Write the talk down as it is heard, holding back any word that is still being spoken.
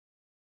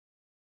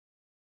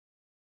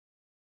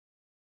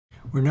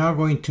We're now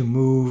going to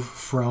move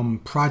from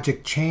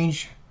project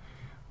change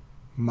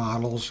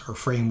models or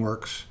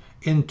frameworks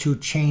into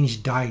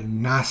change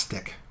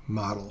diagnostic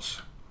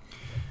models.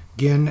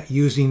 Again,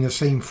 using the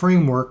same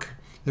framework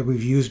that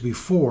we've used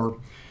before,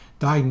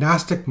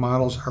 diagnostic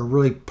models are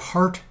really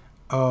part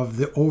of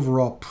the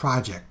overall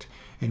project,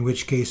 in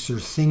which case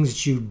there's things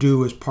that you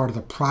do as part of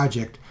the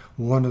project.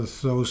 One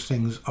of those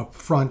things up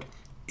front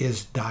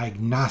is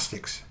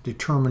diagnostics,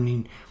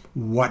 determining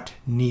what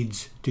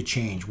needs to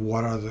change,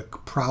 what are the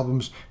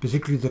problems,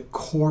 particularly the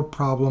core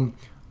problem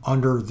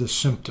under the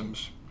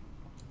symptoms.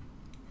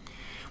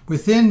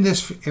 Within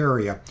this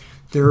area,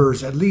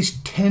 there's at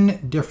least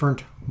 10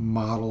 different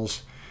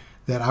models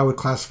that I would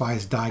classify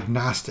as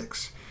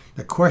diagnostics.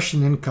 The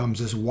question then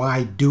comes is,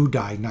 why do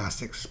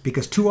diagnostics?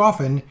 Because too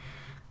often,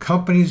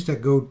 companies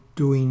that go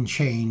doing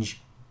change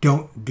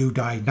don't do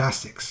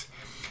diagnostics.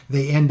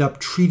 They end up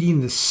treating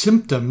the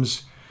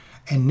symptoms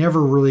and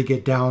never really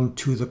get down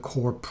to the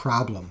core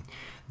problem.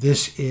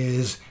 This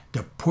is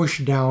the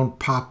push-down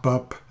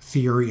pop-up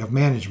theory of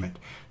management.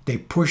 They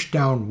push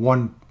down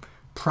one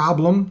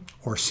problem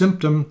or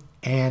symptom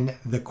and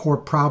the core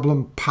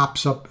problem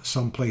pops up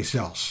someplace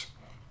else.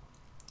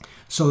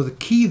 So the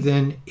key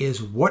then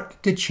is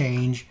what to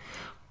change,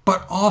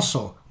 but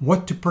also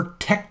what to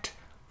protect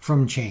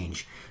from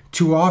change.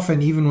 Too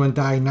often, even when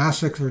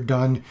diagnostics are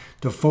done,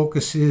 the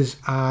focus is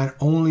on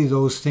only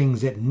those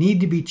things that need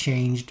to be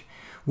changed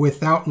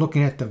without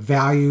looking at the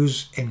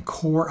values and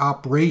core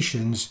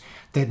operations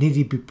that need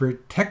to be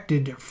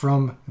protected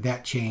from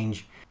that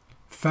change.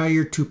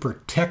 Failure to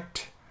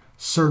protect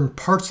certain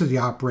parts of the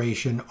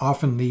operation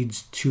often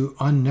leads to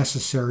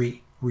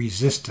unnecessary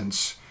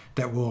resistance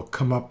that will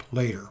come up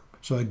later.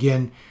 So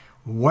again,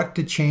 what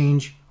to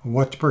change,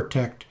 what to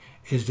protect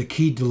is the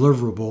key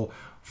deliverable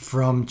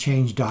from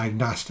change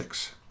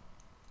diagnostics.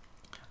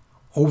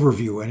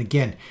 Overview, and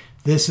again,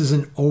 this is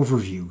an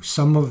overview.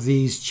 Some of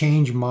these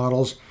change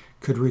models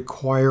could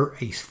require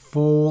a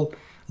full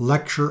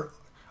lecture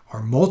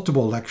or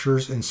multiple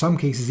lectures, in some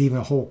cases even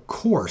a whole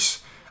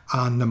course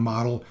on the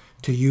model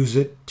to use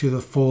it to the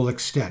full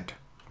extent.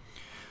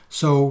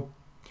 So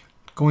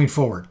going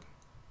forward,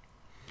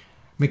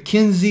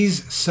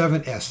 McKinsey's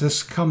 7S.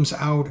 This comes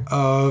out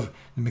of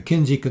the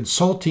McKinsey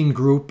Consulting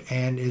Group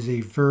and is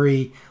a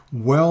very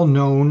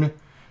well-known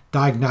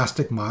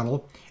diagnostic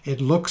model.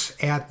 It looks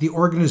at the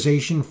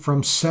organization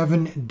from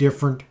 7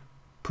 different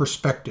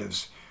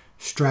perspectives: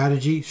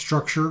 strategy,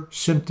 structure,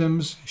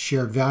 symptoms,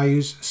 shared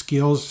values,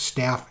 skills,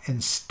 staff,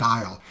 and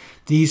style.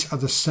 These are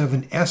the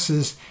 7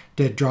 S's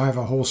that drive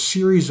a whole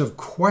series of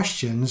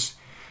questions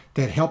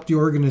that help the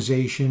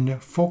organization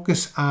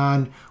focus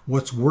on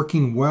what's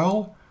working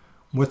well,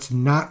 what's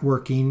not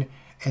working,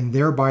 and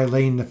thereby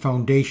laying the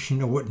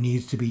foundation of what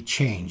needs to be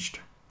changed.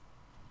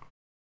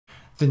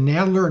 The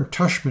Nadler and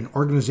Tushman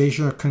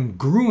organizational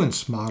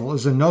congruence model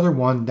is another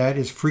one that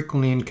is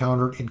frequently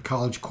encountered in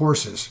college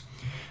courses.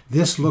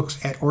 This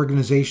looks at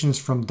organizations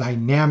from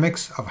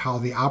dynamics of how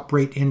they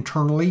operate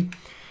internally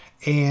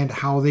and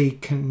how they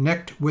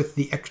connect with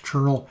the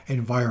external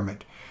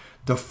environment.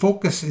 The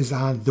focus is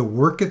on the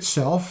work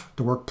itself,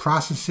 the work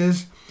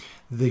processes,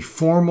 the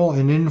formal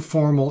and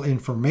informal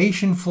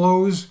information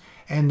flows,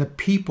 and the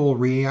people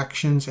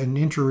reactions and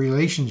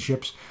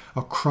interrelationships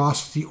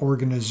across the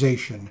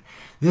organization.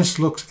 This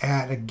looks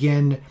at,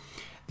 again,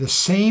 the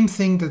same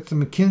thing that the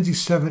McKinsey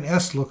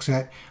 7S looks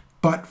at,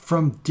 but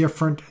from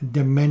different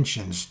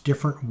dimensions,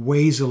 different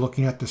ways of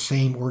looking at the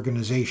same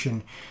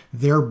organization,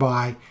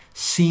 thereby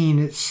seeing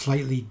it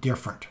slightly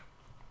different.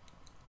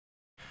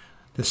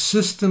 The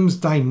systems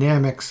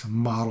dynamics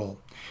model.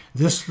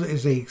 This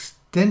is an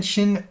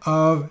extension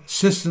of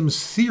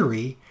systems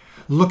theory,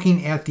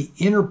 looking at the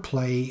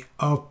interplay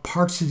of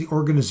parts of the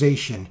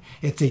organization.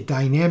 It's a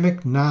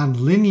dynamic,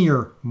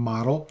 non-linear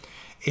model.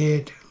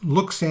 It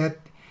looks at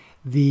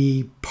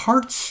the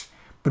parts,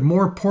 but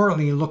more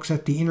importantly, it looks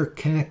at the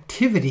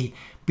interconnectivity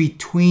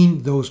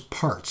between those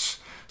parts,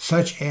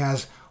 such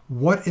as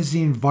what is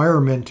the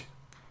environment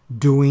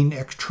doing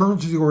external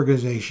to the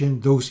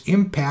organization, those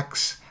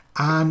impacts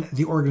on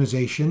the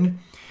organization,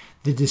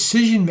 the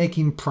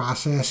decision-making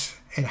process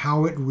and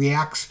how it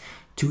reacts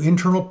to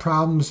internal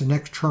problems and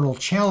external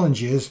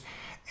challenges,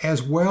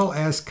 as well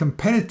as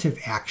competitive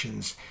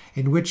actions,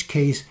 in which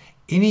case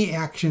any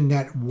action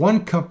that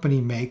one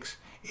company makes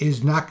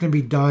is not going to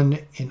be done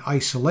in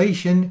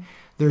isolation.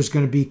 There's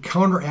going to be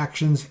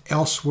counteractions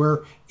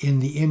elsewhere in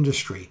the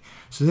industry.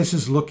 So this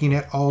is looking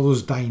at all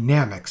those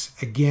dynamics.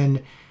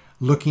 Again,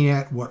 looking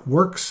at what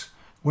works,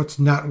 what's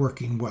not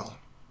working well.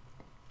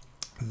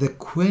 The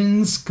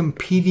Quinn's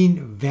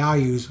competing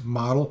values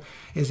model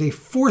is a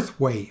 4th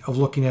way of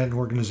looking at an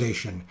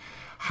organization.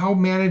 How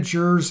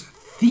managers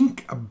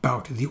think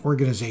about the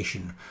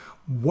organization,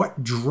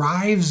 what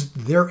drives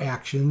their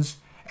actions,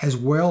 as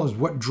well as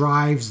what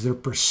drives their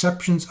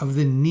perceptions of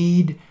the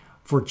need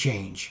for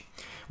change.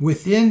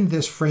 Within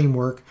this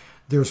framework,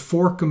 there's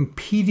 4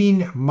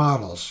 competing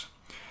models: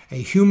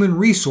 a human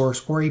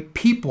resource or a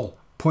people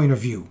point of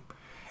view,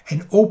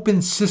 and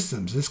open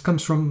systems. This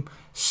comes from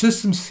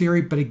systems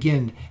theory, but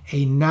again,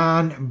 a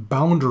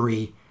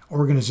non-boundary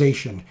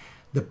organization.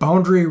 The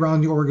boundary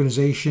around the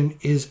organization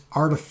is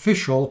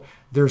artificial.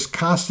 There's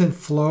constant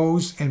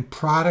flows and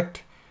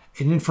product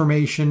and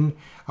information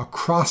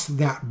across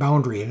that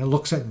boundary, and it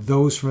looks at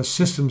those from a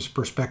systems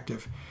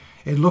perspective.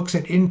 It looks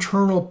at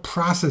internal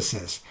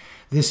processes.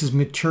 This is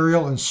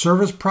material and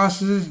service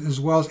processes, as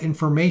well as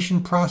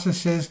information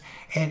processes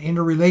and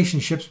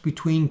interrelationships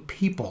between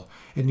people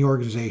in the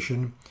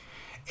organization.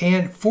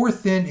 And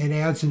fourth, then, it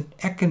adds an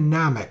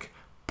economic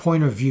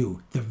point of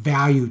view, the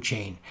value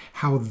chain,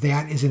 how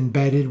that is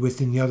embedded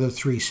within the other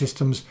three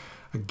systems.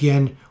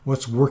 Again,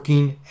 what's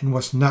working and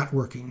what's not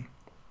working.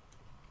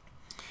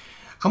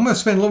 I'm going to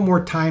spend a little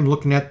more time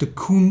looking at the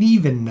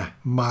Cooneven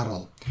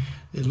model.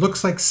 It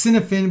looks like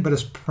Sinefin, but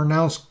it's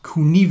pronounced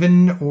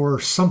Cooneven or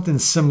something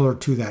similar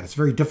to that. It's a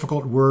very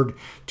difficult word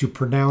to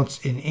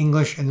pronounce in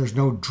English, and there's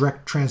no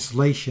direct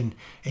translation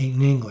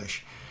in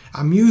English.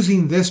 I'm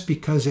using this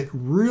because it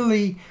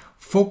really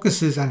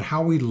focuses on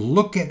how we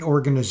look at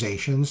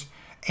organizations,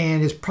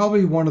 and is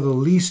probably one of the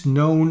least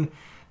known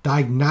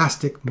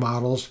diagnostic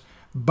models,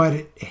 but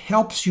it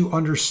helps you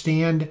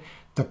understand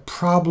the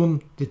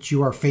problem that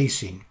you are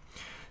facing.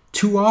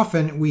 Too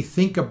often we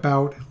think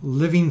about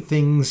living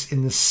things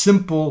in the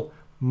simple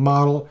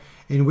model,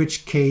 in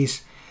which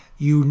case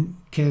you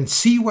can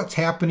see what's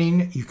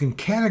happening, you can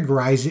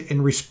categorize it,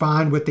 and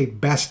respond with a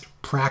best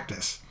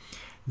practice.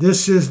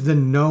 This is the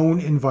known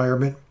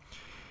environment.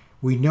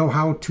 We know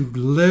how to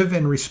live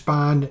and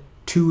respond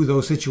to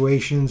those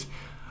situations.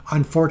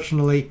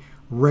 Unfortunately,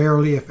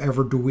 rarely, if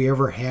ever, do we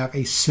ever have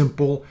a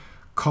simple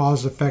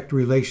cause-effect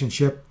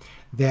relationship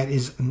that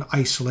is an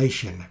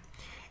isolation.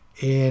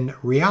 In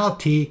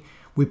reality,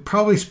 we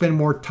probably spend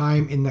more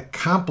time in the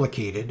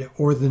complicated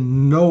or the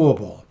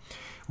knowable.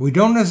 We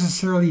don't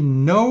necessarily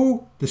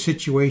know the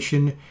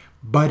situation,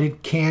 but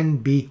it can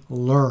be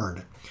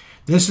learned.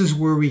 This is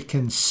where we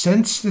can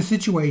sense the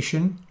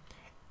situation,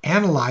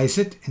 analyze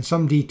it in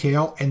some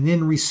detail, and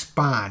then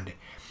respond.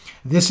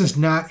 This is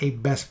not a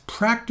best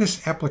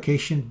practice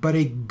application, but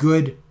a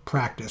good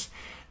practice.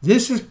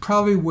 This is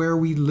probably where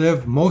we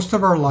live most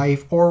of our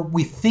life, or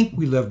we think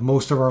we live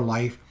most of our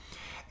life.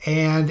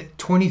 And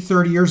 20,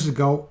 30 years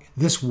ago,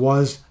 this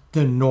was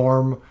the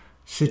norm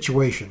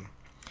situation.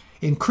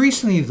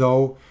 Increasingly,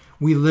 though,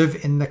 we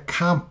live in the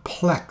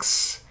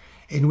complex,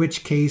 in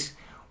which case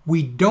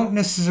we don't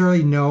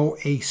necessarily know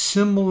a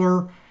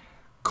similar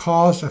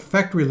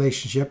cause-effect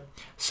relationship,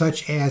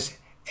 such as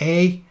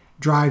A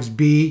drives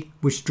B,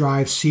 which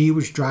drives C,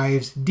 which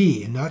drives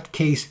D. In that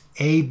case,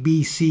 A,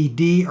 B, C,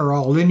 D are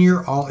all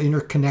linear, all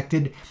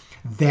interconnected.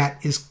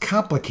 That is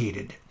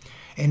complicated.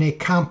 In a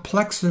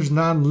complex, there's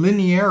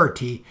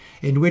non-linearity,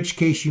 in which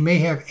case you may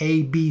have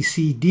A, B,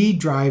 C, D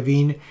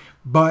driving,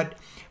 but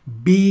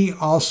B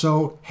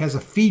also has a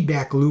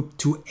feedback loop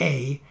to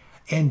A,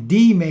 and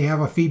D may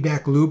have a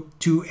feedback loop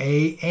to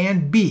A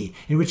and B,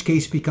 in which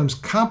case it becomes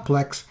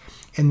complex,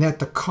 and that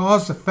the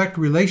cause-effect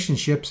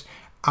relationships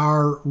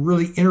are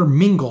really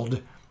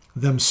intermingled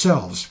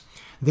themselves.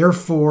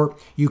 Therefore,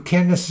 you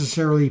can't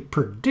necessarily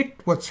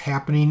predict what's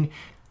happening.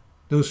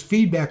 Those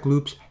feedback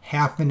loops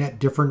happen at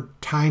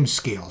different time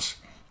scales.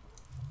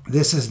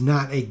 This is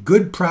not a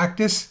good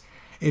practice.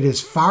 It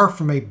is far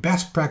from a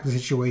best practice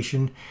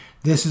situation.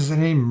 This is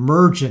an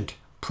emergent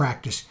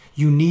practice.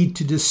 You need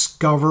to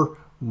discover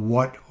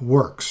what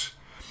works.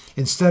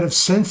 Instead of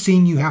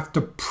sensing, you have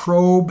to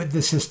probe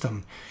the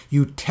system.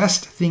 You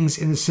test things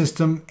in the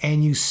system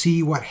and you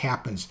see what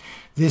happens.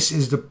 This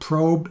is the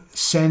probe,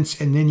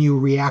 sense, and then you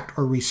react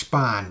or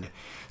respond,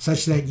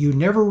 such that you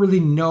never really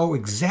know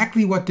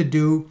exactly what to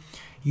do.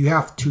 You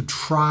have to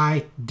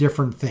try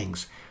different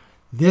things.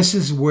 This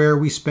is where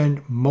we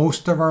spend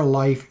most of our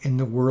life in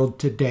the world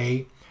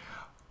today,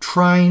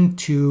 trying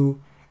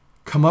to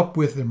come up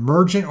with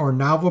emergent or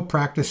novel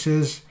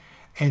practices,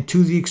 and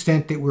to the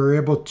extent that we're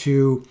able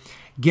to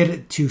get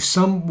it to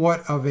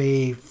somewhat of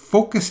a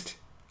focused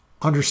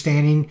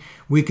understanding,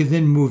 we could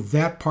then move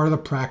that part of the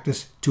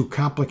practice to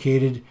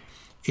complicated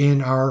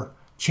in our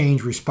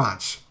change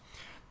response.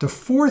 The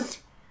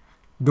fourth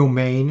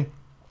domain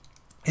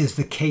is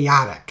the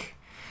chaotic.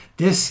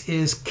 This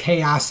is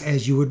chaos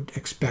as you would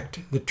expect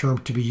the term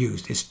to be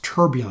used. It's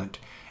turbulent.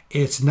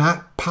 It's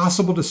not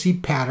possible to see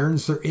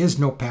patterns. There is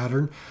no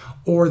pattern,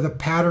 or the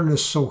pattern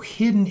is so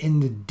hidden in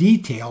the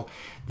detail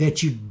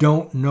that you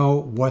don't know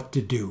what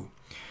to do.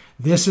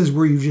 This is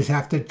where you just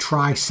have to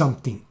try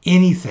something,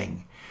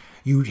 anything.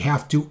 You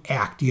have to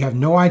act. You have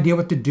no idea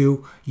what to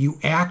do. You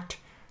act,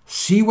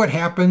 see what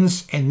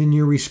happens, and then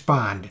you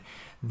respond.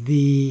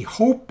 The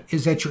hope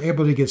is that you're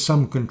able to get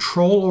some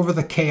control over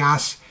the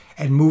chaos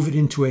and move it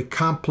into a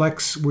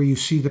complex where you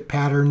see the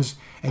patterns,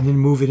 and then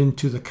move it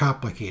into the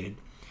complicated.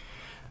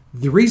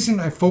 The reason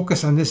I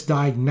focus on this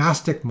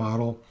diagnostic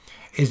model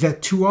is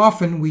that too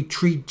often we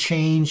treat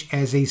change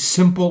as a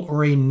simple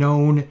or a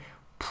known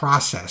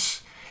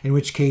process, in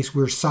which case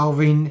we're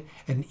solving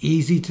an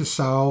easy to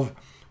solve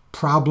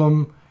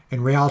problem.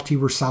 In reality,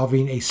 we're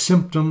solving a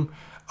symptom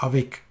of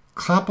a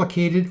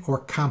complicated or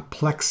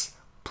complex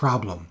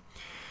problem.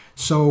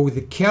 So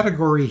the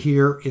category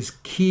here is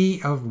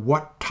key of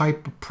what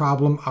type of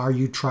problem are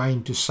you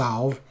trying to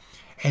solve,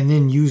 and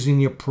then using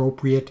the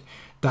appropriate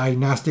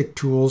diagnostic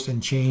tools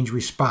and change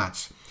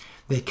response.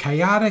 The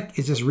chaotic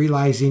is just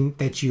realizing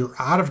that you're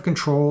out of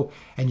control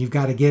and you've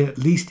got to get at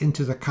least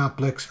into the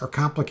complex or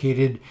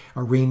complicated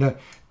arena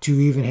to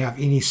even have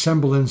any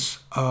semblance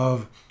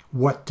of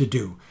what to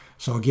do.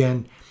 So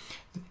again,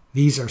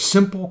 these are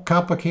simple,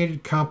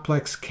 complicated,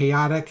 complex,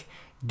 chaotic,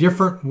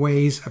 different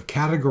ways of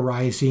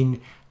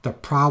categorizing the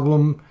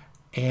problem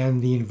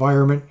and the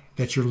environment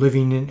that you're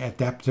living in at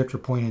that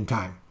particular point in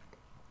time.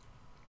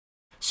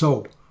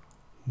 So,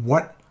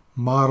 what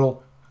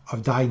model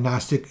of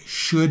diagnostic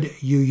should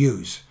you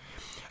use?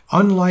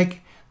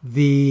 Unlike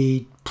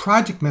the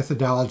project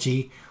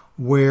methodology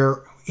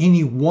where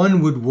any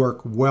one would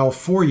work well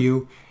for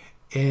you,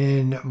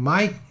 and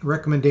my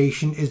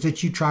recommendation is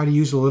that you try to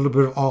use a little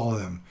bit of all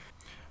of them.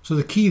 So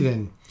the key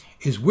then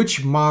is,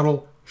 which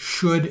model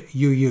should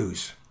you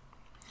use?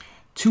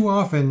 Too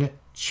often,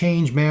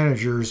 change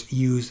managers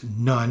use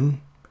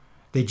none.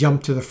 They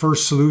jump to the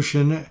first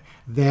solution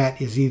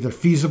that is either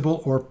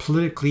feasible or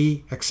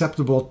politically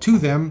acceptable to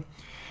them,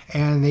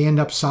 and they end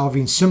up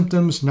solving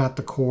symptoms, not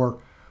the core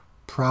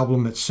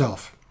problem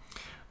itself.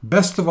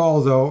 Best of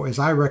all, though, is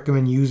I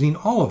recommend using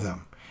all of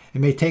them.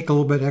 It may take a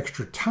little bit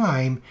extra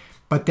time,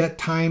 but that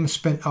time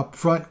spent up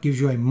front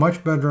gives you a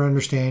much better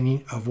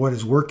understanding of what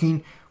is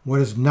working,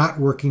 what is not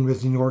working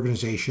within the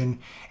organization,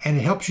 and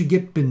it helps you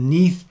get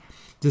beneath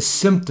the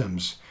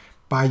symptoms.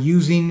 By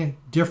using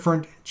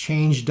different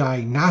change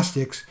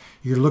diagnostics,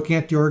 you're looking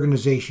at the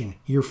organization.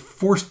 You're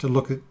forced to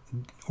look at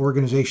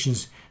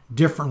organizations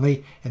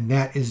differently, and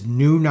that is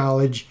new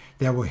knowledge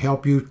that will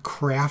help you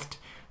craft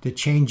the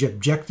change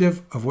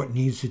objective of what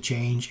needs to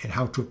change and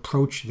how to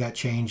approach that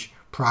change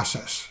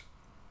process.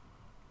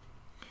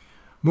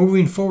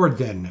 Moving forward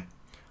then,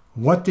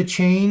 what to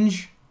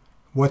change,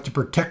 what to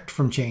protect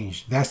from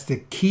change. That's the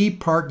key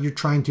part you're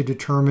trying to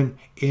determine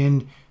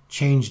in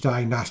change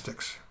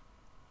diagnostics.